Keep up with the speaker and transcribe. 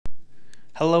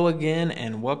Hello again,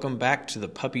 and welcome back to the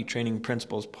Puppy Training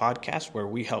Principles podcast, where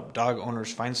we help dog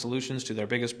owners find solutions to their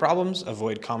biggest problems,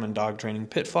 avoid common dog training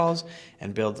pitfalls,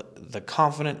 and build the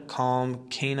confident, calm,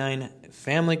 canine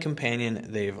family companion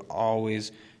they've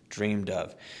always dreamed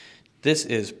of. This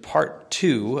is part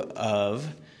 2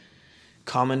 of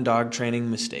common dog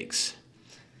training mistakes.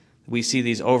 We see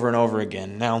these over and over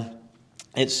again. Now,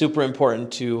 it's super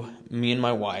important to me and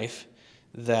my wife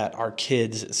that our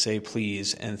kids say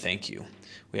please and thank you.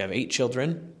 We have 8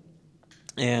 children,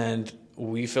 and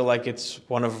we feel like it's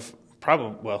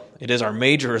it is our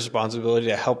major responsibility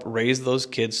to help raise those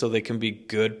kids so they can be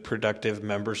good, productive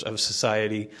members of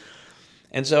society.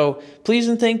 And so, please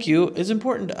and thank you is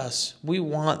important to us. We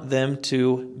want them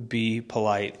to be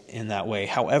polite in that way.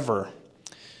 However,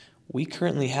 we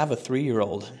currently have a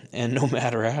 3-year-old, and no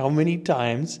matter how many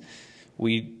times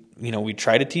we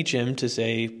try to teach him to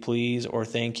say please or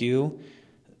thank you,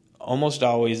 almost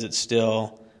always it's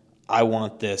still, I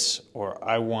want this or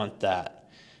I want that.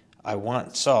 I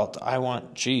want salt. I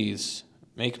want cheese.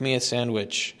 Make me a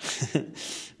sandwich.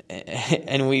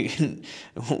 And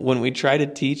when we try to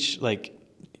teach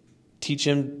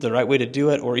him the right way to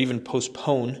do it, or even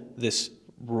postpone this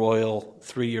royal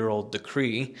 3-year-old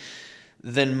decree,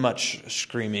 then much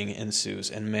screaming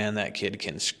ensues. And man, that kid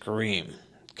can scream.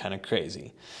 Kind of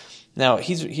crazy. Now,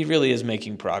 he really is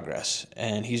making progress,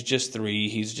 and he's just 3,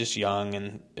 he's just young,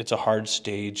 and it's a hard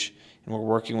stage, and we're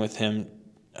working with him.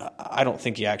 I don't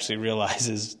think he actually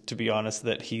realizes, to be honest,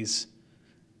 that he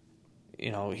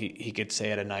could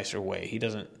say it a nicer way. He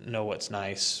doesn't know what's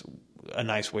nice, a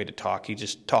nice way to talk, he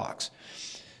just talks.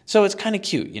 So it's kind of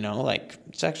cute,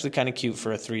 it's actually kind of cute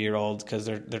for a 3-year-old because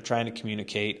they're trying to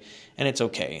communicate, and it's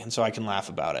okay, and so I can laugh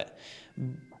about it.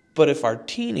 But if our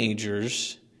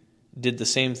teenagers did the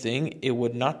same thing, it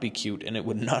would not be cute and it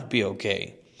would not be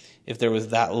okay if there was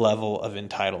that level of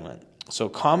entitlement. So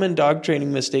common dog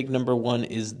training mistake number 1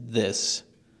 is this: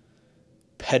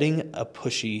 petting a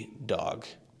pushy dog.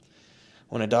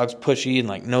 When a dog's pushy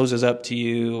and noses up to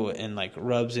you and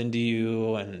rubs into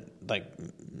you and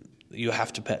you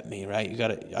have to pet me, right?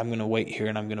 I'm going to wait here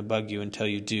and I'm going to bug you until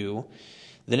you do.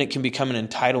 Then it can become an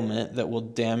entitlement that will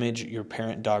damage your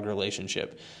parent-dog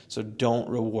relationship. So don't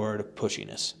reward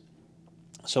pushiness.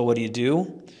 So what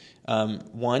do?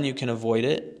 1, you can avoid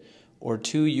it, or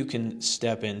 2, you can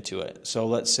step into it. So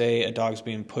let's say a dog's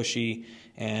being pushy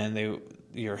and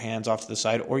your hand's off to the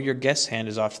side, or your guest's hand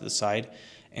is off to the side,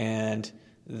 and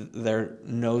they're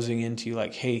nosing into you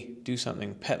like, hey, do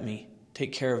something, pet me,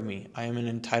 take care of me. I am an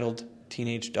entitled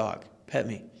teenage dog, pet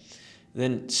me.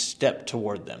 Then step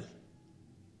toward them.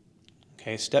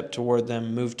 Okay, step toward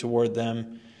them, move toward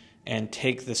them, and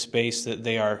take the space that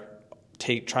they are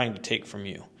trying to take from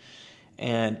you.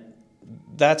 And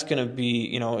that's going to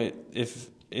be,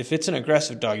 if it's an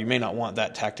aggressive dog, you may not want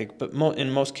that tactic, but in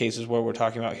most cases what we're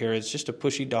talking about here is just a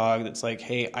pushy dog that's like,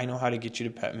 hey, I know how to get you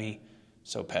to pet me,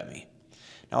 so pet me.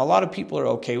 Now, a lot of people are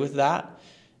okay with that,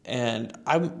 and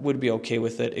I would be okay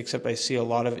with it, except I see a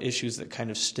lot of issues that kind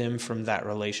of stem from that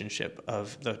relationship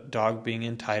of the dog being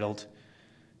entitled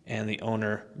and the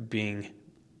owner being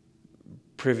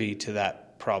privy to that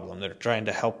problem. They're trying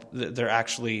to help, they're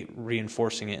actually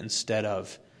reinforcing it instead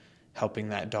of helping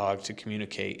that dog to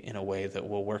communicate in a way that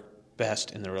will work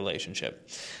best in the relationship.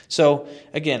 So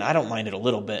again, I don't mind it a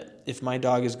little bit. If my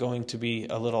dog is going to be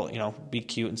a little, be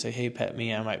cute and say, hey, pet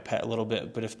me, I might pet a little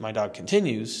bit. But if my dog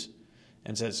continues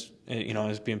and says,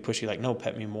 is being pushy, like, no,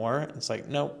 pet me more, it's like,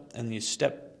 no, and you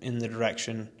step in the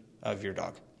direction of your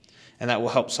dog. And that will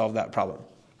help solve that problem.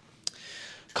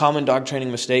 Common dog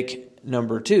training mistake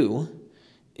number 2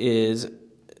 is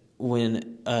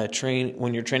when you're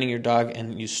training your dog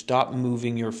and you stop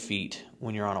moving your feet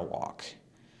when you're on a walk.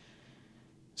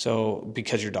 So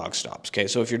because your dog stops. Okay,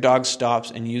 so if your dog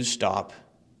stops and you stop,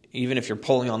 even if you're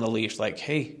pulling on the leash, like,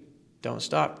 hey, don't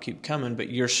stop, keep coming, but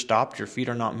you're stopped, your feet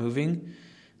are not moving,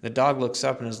 the dog looks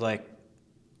up and is like,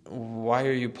 why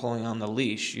are you pulling on the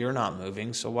leash? You're not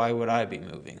moving, so why would I be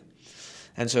moving?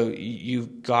 And so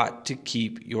you've got to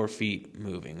keep your feet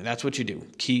moving. That's what you do.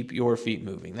 Keep your feet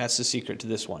moving. That's the secret to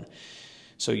this one.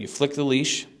 So you flick the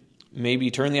leash, maybe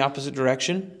turn the opposite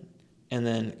direction, and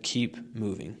then keep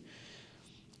moving.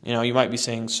 You might be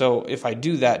saying, so if I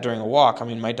do that during a walk,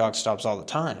 my dog stops all the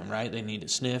time, right? They need to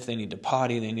sniff, they need to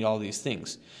potty, they need all these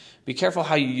things. Be careful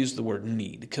how you use the word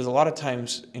need, because a lot of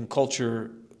times in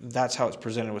culture, that's how it's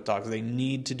presented with dogs. They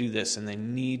need to do this and they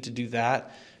need to do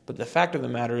that. But the fact of the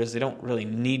matter is they don't really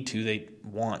need to, they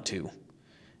want to.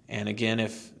 And again,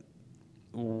 if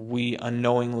we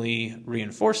unknowingly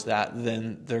reinforce that,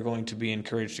 then they're going to be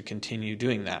encouraged to continue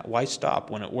doing that. Why stop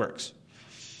when it works?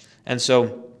 And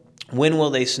so When will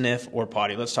they sniff or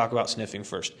potty? Let's talk about sniffing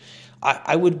first.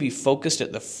 I would be focused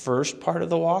at the first part of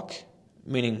the walk,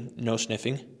 meaning no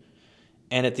sniffing,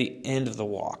 and at the end of the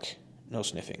walk, no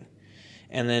sniffing.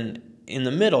 And then in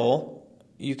the middle,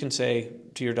 you can say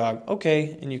to your dog,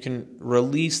 okay, and you can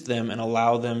release them and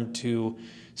allow them to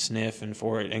sniff and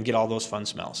forage and get all those fun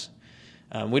smells.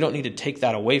 We don't need to take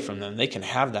that away from them. They can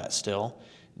have that still,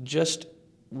 just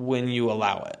when you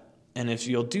allow it. And if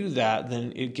you'll do that,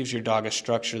 then it gives your dog a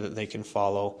structure that they can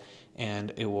follow,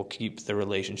 and it will keep the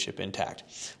relationship intact.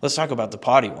 Let's talk about the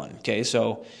potty one. Okay,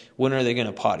 so when are they going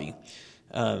to potty?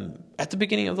 At the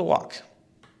beginning of the walk.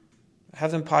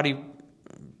 Have them potty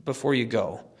before you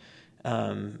go.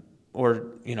 Or,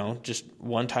 just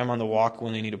one time on the walk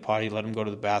when they need a potty, let them go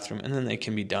to the bathroom, and then they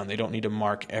can be done. They don't need to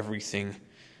mark everything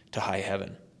to high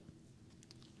heaven.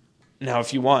 Now,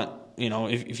 if you want,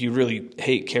 if you really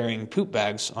hate carrying poop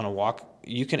bags on a walk,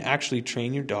 you can actually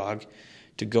train your dog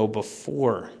to go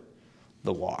before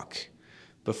the walk,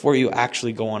 before you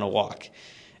actually go on a walk.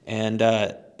 And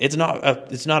it's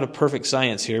not a perfect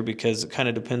science here, because it kind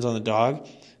of depends on the dog.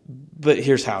 But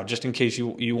here's how, just in case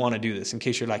you want to do this, in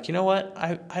case you're like, you know what,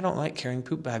 I don't like carrying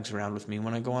poop bags around with me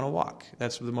when I go on a walk.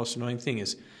 That's the most annoying thing,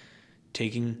 is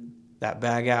taking that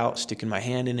bag out, sticking my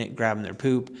hand in it, grabbing their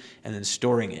poop, and then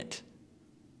storing it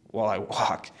while I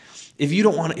walk. If you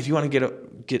want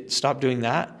to stop doing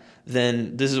that,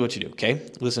 then this is what you do, okay?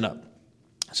 Listen up.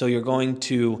 So you're going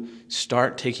to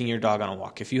start taking your dog on a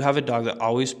walk. If you have a dog that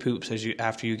always poops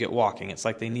after you get walking, it's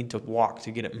like they need to walk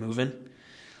to get it moving,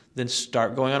 then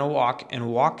start going on a walk, and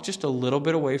walk just a little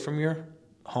bit away from your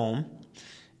home,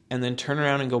 and then turn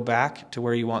around and go back to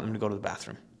where you want them to go to the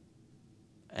bathroom,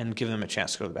 and give them a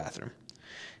chance to go to the bathroom.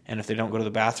 And if they don't go to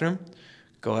the bathroom,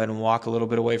 go ahead and walk a little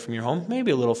bit away from your home,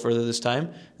 maybe a little further this time,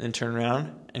 and then turn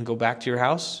around and go back to your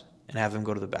house and have them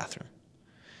go to the bathroom.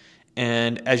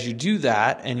 And as you do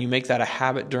that, and you make that a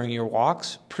habit during your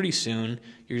walks, pretty soon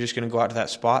you're just going to go out to that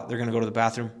spot, they're going to go to the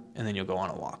bathroom, and then you'll go on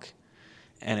a walk.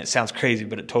 And it sounds crazy,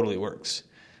 but it totally works.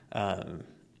 I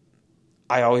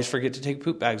always forget to take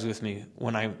poop bags with me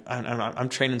when I'm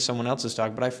training someone else's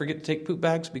dog, but I forget to take poop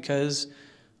bags because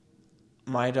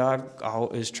my dog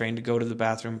is trained to go to the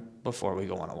bathroom before we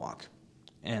go on a walk.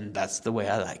 And that's the way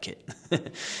I like it.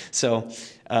 So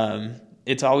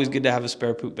it's always good to have a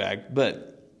spare poop bag, but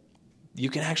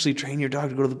you can actually train your dog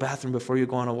to go to the bathroom before you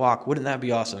go on a walk. Wouldn't that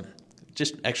be awesome?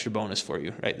 Just extra bonus for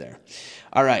you right there.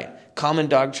 All right, common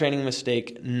dog training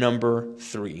mistake number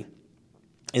 3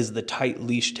 is the tight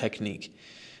leash technique,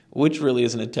 which really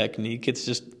isn't a technique.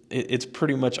 It's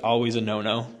pretty much always a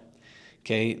no-no.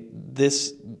 Okay,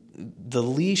 the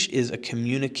leash is a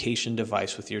communication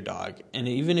device with your dog. And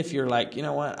even if you're like, you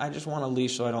know what, I just want a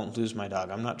leash so I don't lose my dog.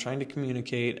 I'm not trying to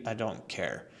communicate. I don't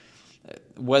care.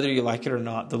 Whether you like it or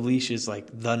not, the leash is like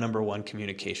the number one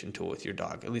communication tool with your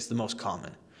dog, at least the most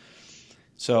common.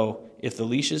 So if the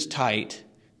leash is tight,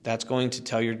 that's going to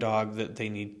tell your dog that they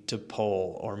need to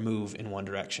pull or move in one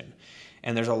direction.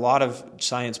 And there's a lot of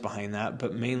science behind that,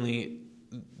 but mainly,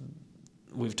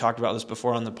 we've talked about this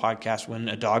before on the podcast, when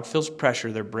a dog feels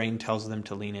pressure, their brain tells them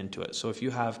to lean into it. So if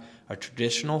you have a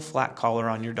traditional flat collar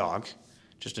on your dog,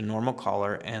 just a normal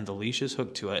collar, and the leash is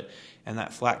hooked to it, and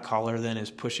that flat collar then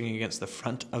is pushing against the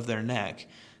front of their neck,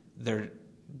 their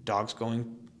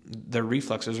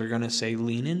reflexes are going to say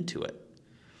lean into it.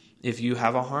 If you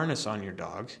have a harness on your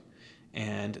dog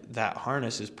and that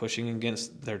harness is pushing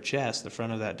against their chest, the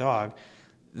front of that dog,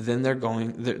 then their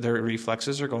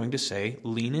reflexes are going to say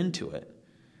lean into it.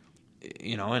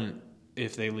 And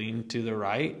if they lean to the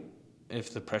right,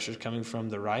 if the pressure's coming from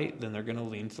the right, then they're going to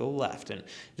lean to the left. And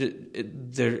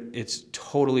it's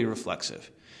totally reflexive.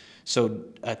 So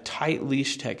a tight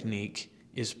leash technique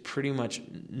is pretty much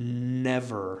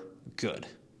never good.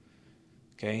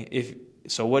 Okay?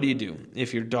 So what do you do?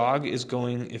 If your dog if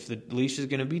the leash is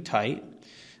going to be tight,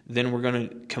 then we're going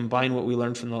to combine what we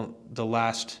learned from the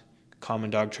last common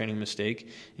dog training mistake.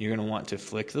 You're going to want to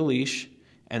flick the leash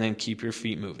and then keep your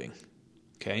feet moving.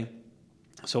 Okay?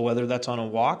 So whether that's on a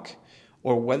walk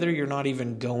or whether you're not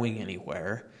even going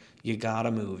anywhere, you got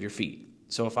to move your feet.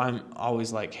 So if I'm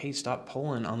always like, hey, stop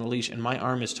pulling on the leash, and my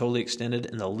arm is totally extended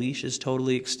and the leash is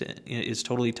totally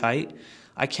tight,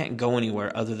 I can't go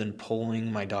anywhere other than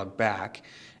pulling my dog back.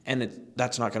 And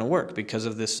that's not going to work because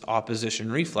of this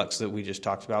opposition reflex that we just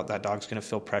talked about. That dog's going to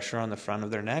feel pressure on the front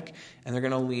of their neck, and they're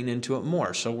going to lean into it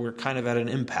more. So we're kind of at an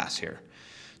impasse here.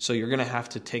 So you're going to have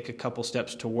to take a couple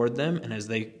steps toward them, and as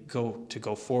they go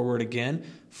forward again,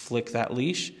 flick that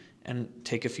leash and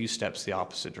take a few steps the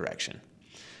opposite direction.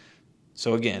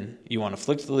 So again, you want to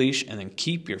flick the leash and then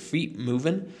keep your feet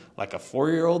moving like a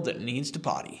 4-year-old that needs to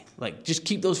potty. Like, just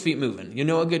keep those feet moving. You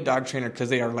know a good dog trainer because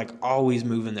they are like always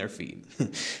moving their feet.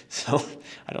 So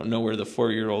I don't know where the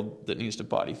 4-year-old that needs to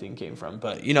potty thing came from,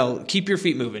 but keep your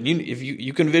feet moving. If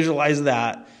you can visualize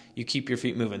that, you keep your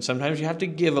feet moving. Sometimes you have to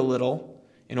give a little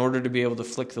in order to be able to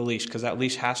flick the leash, because that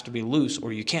leash has to be loose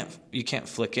or you can't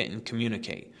flick it and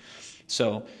communicate.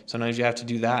 So sometimes you have to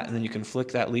do that, and then you can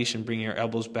flick that leash and bring your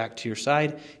elbows back to your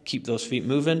side, keep those feet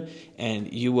moving,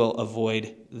 and you will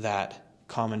avoid that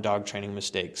common dog training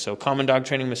mistake. So common dog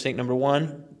training mistake number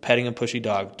 1, petting a pushy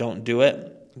dog. Don't do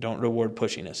it. Don't reward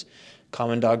pushiness.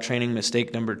 Common dog training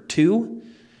mistake number 2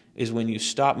 is when you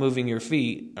stop moving your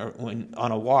feet or when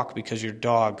on a walk because your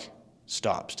dog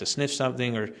stops to sniff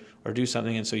something or do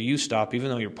something, and so you stop even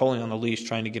though you're pulling on the leash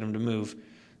trying to get him to move.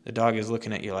 The dog is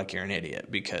looking at you like you're an idiot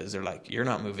because they're like, you're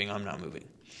not moving, I'm not moving.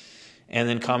 And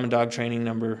then common dog training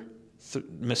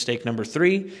mistake number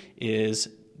 3 is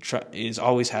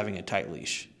always having a tight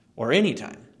leash, or any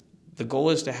time. The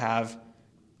goal is to have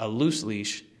a loose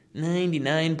leash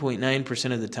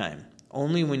 99.9% of the time.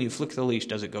 Only when you flick the leash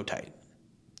does it go tight.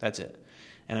 That's it.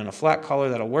 And on a flat collar,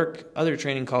 that'll work. Other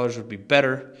training collars would be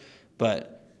better,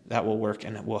 but that will work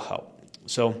and it will help.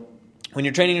 So when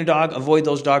you're training your dog, avoid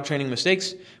those dog training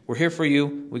mistakes. We're here for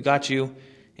you. We got you.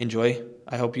 Enjoy.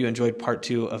 I hope you enjoyed part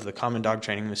 2 of the common dog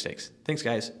training mistakes. Thanks,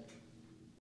 guys.